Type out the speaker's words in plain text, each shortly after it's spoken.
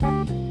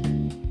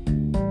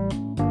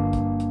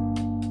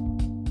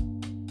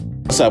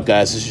up,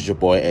 guys? This is your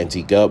boy,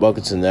 Anti-Go.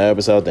 Welcome to another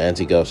episode of the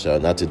Anti-Go Show.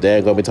 Now, today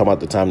I'm going to be talking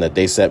about the time that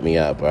they set me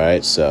up, all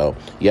right? So,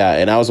 yeah,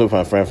 and I was with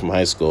my friend from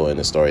high school in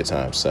the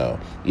Storytime. So,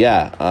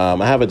 yeah,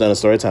 I haven't done a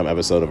Storytime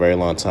episode in a very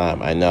long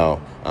time. I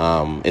know.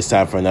 It's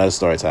time for another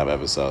Storytime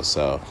episode.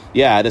 So,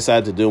 yeah, I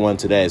decided to do one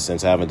today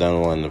since I haven't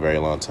done one in a very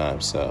long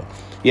time. So,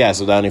 yeah,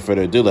 so without any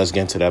further ado, let's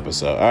get into the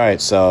episode. All right,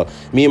 so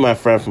me and my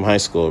friend from high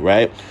school,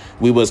 right?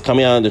 We was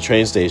coming out of the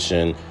train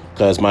station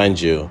because,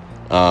 mind you,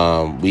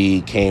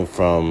 we came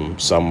from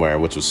somewhere,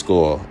 which was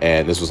school,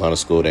 and this was on a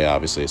school day,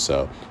 obviously.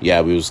 So,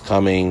 yeah, we was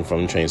coming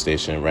from the train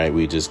station, right?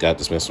 We just got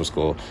dismissed from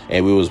school,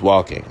 and we was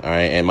walking, all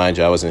right? And mind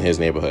you, I was in his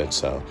neighborhood.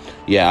 So,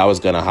 yeah, I was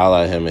going to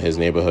holler at him in his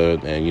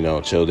neighborhood and, you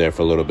know, chill there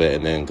for a little bit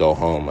and then go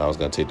home. I was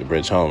going to take the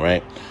bridge home,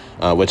 right?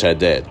 Which I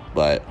did.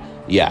 But,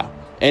 yeah.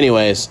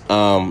 Anyways,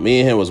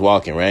 me and him was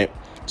walking, right?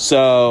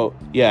 So,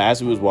 yeah,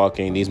 as we was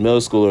walking, these middle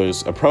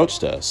schoolers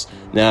approached us.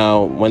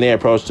 Now, when they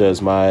approached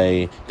us,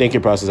 my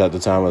thinking process at the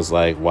time was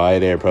like, why are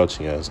they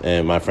approaching us?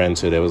 And my friend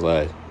too, they was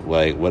like,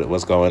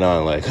 what's going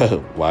on? Like,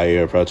 why are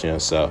you approaching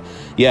us? So,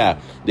 yeah,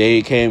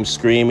 they came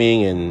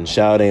screaming and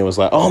shouting. It was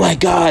like, oh my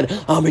God,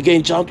 we're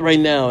getting jumped right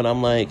now. And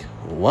I'm like,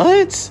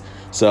 what?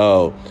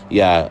 So,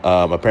 yeah,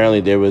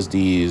 apparently there was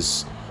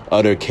these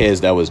other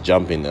kids that was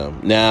jumping them.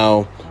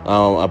 Now,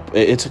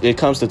 it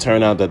comes to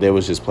turn out that they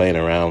was just playing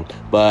around,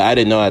 but I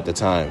didn't know at the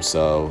time.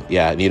 So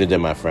yeah, neither did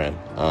my friend.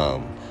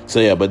 So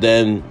yeah, but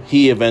then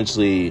he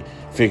eventually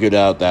figured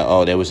out that,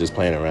 oh, they was just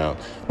playing around.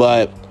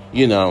 But,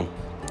 you know,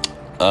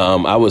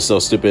 I was so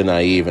stupid and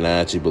naive, and I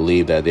actually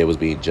believed that they was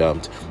being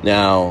jumped.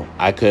 Now,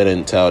 I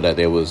couldn't tell that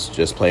they was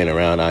just playing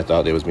around. I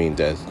thought they was being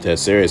dead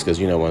serious, because,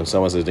 you know, when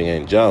someone says they're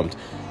getting jumped,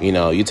 you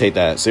know, you take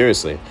that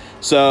seriously.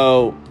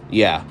 So,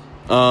 yeah.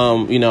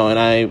 You know, and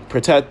I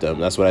protect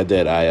them. That's what I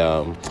did.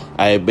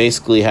 I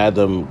basically had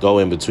them go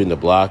in between the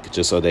block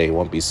just so they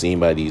won't be seen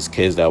by these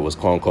kids that was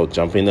quote unquote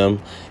jumping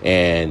them.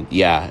 And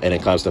yeah, and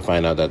it comes to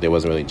find out that they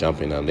wasn't really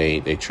jumping them. They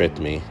tricked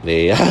me.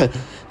 They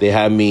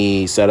had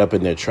me set up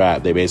in their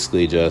trap. They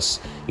basically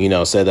just, you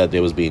know, said that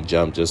they was being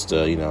jumped just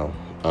to, you know,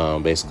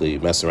 basically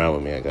mess around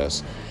with me, I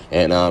guess.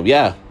 And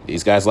yeah,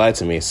 these guys lied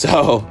to me.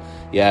 So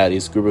yeah,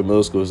 these group of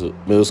middle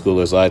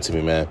schoolers lied to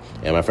me, man.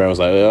 And my friend was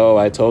like, oh,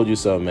 I told you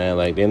so, man.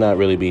 Like, they're not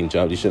really being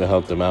jumped. You should have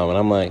helped them out. And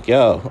I'm like,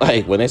 yo,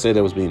 like, when they said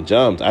they was being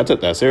jumped, I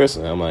took that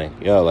seriously. I'm like,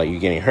 yo, like, you're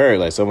getting hurt.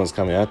 Like, someone's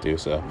coming after you.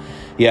 So,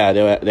 yeah,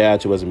 they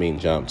actually wasn't being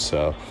jumped.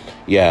 So,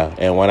 yeah.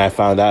 And when I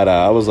found out,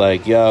 I was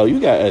like, yo,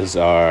 you guys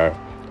are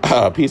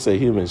a piece of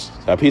human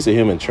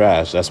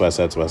trash. That's what I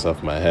said to myself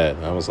in my head.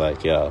 And I was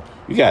like, yo,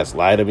 you guys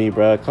lie to me,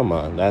 bro. Come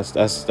on. That's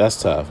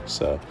tough.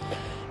 So,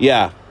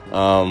 yeah.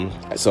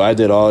 So I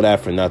did all that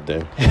for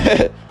nothing.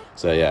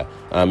 So yeah,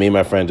 me and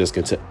my friend just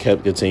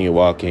kept continuing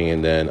walking,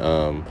 and then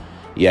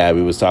yeah,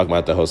 we was talking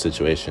about the whole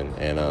situation,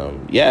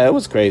 and yeah, it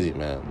was crazy,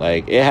 man.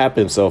 Like, it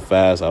happened so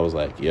fast. I was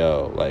like,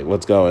 yo, like,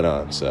 what's going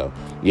on? So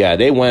yeah,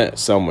 they went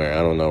somewhere. I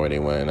don't know where they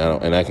went.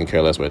 And I can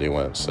care less where they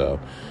went. So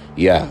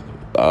yeah,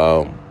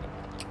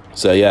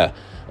 so yeah,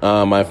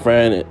 my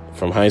friend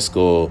from high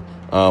school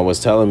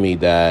was telling me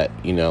that,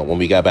 you know, when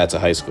we got back to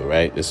high school,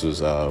 right? This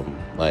was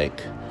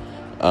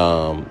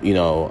you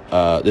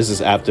know, this is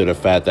after the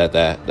fact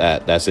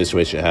that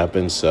situation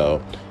happened.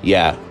 So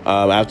yeah,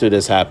 after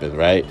this happened,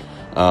 right?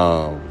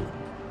 So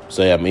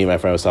yeah, me and my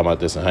friend was talking about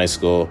this in high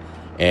school,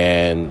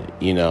 and,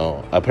 you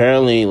know,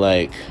 apparently,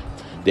 like,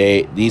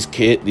 these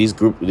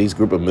group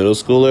of middle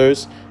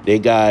schoolers, they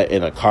got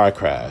in a car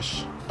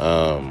crash.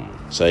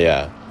 So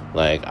yeah,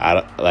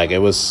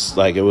 it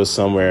was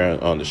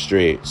somewhere on the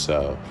street.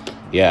 So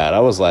yeah, I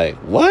was like,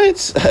 what?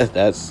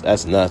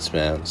 that's nuts,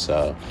 man.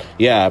 So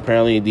yeah,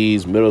 apparently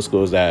these middle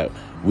schools that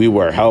we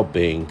were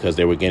helping, because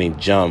they were getting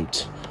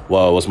jumped,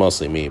 well, it was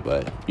mostly me,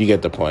 but you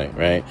get the point,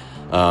 right?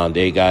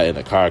 They got in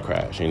a car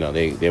crash. You know,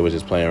 they were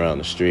just playing around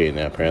the street, and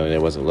apparently they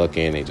wasn't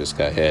looking. They just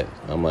got hit.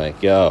 I'm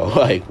like, yo,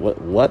 like,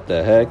 what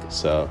the heck?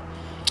 So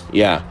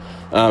yeah,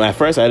 at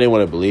first I didn't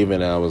want to believe it,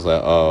 and I was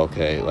like, oh,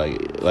 okay,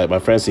 like my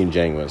friend seemed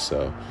genuine.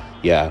 So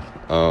yeah,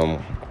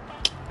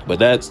 but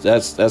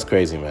that's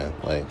crazy, man.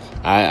 Like,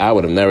 I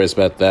would have never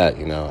expected that,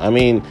 you know. I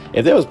mean,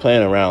 if they was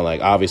playing around, like,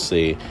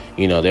 obviously,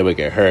 you know, they would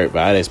get hurt, but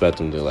I didn't expect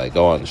them to, like,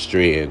 go on the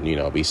street and, you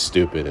know, be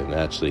stupid and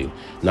actually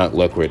not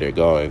look where they're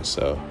going.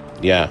 So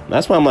yeah,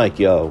 that's why I'm like,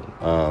 yo,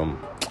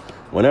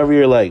 whenever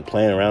you're, like,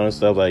 playing around and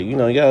stuff, like, you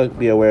know, you gotta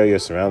be aware of your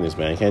surroundings,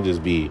 man. You can't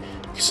just be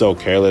so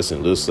careless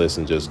and looseless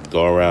and just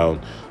go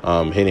around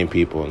hitting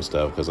people and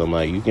stuff, because I'm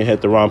like, you can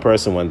hit the wrong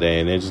person one day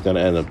and they're just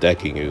gonna end up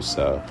decking you.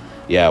 So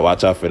yeah,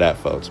 watch out for that,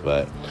 folks.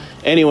 But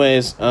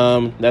anyways,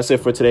 that's it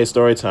for today's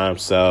story time.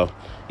 So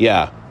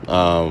yeah,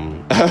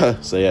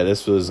 so yeah,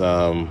 this was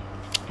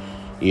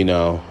you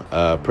know,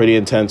 a pretty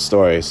intense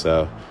story.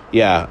 So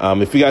yeah,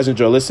 if you guys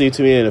enjoy listening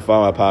to me and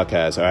follow my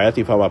podcast, all right,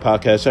 after you follow my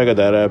podcast, check out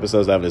the other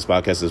episodes I have in this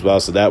podcast as well,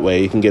 so that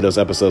way you can get those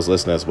episodes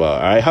listened as well,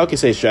 all right? How can you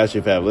say strategy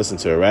if I have listened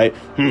to it, right?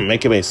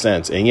 Make it make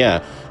sense. And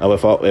yeah,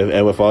 with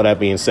all that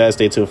being said,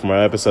 stay tuned for more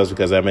episodes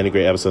because I have many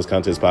great episodes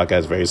coming to this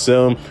podcast very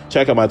soon.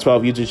 Check out my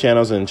 12 YouTube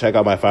channels and check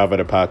out my 5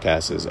 other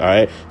podcasts, all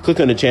right? Click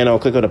on the channel,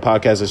 click on the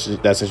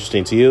podcast that's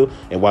interesting to you,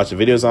 and watch the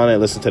videos on it,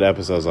 listen to the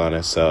episodes on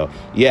it. So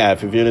yeah,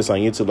 if you're viewing this on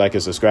YouTube, like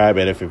and subscribe,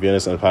 and if you're viewing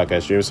this on the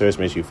podcast streaming service,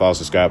 make sure you follow,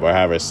 subscribe, or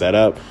however it's set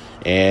up.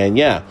 And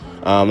yeah,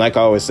 like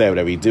I always say,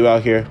 whatever you do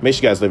out here, make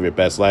sure you guys live your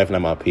best life, and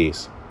I'm out.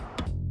 Peace.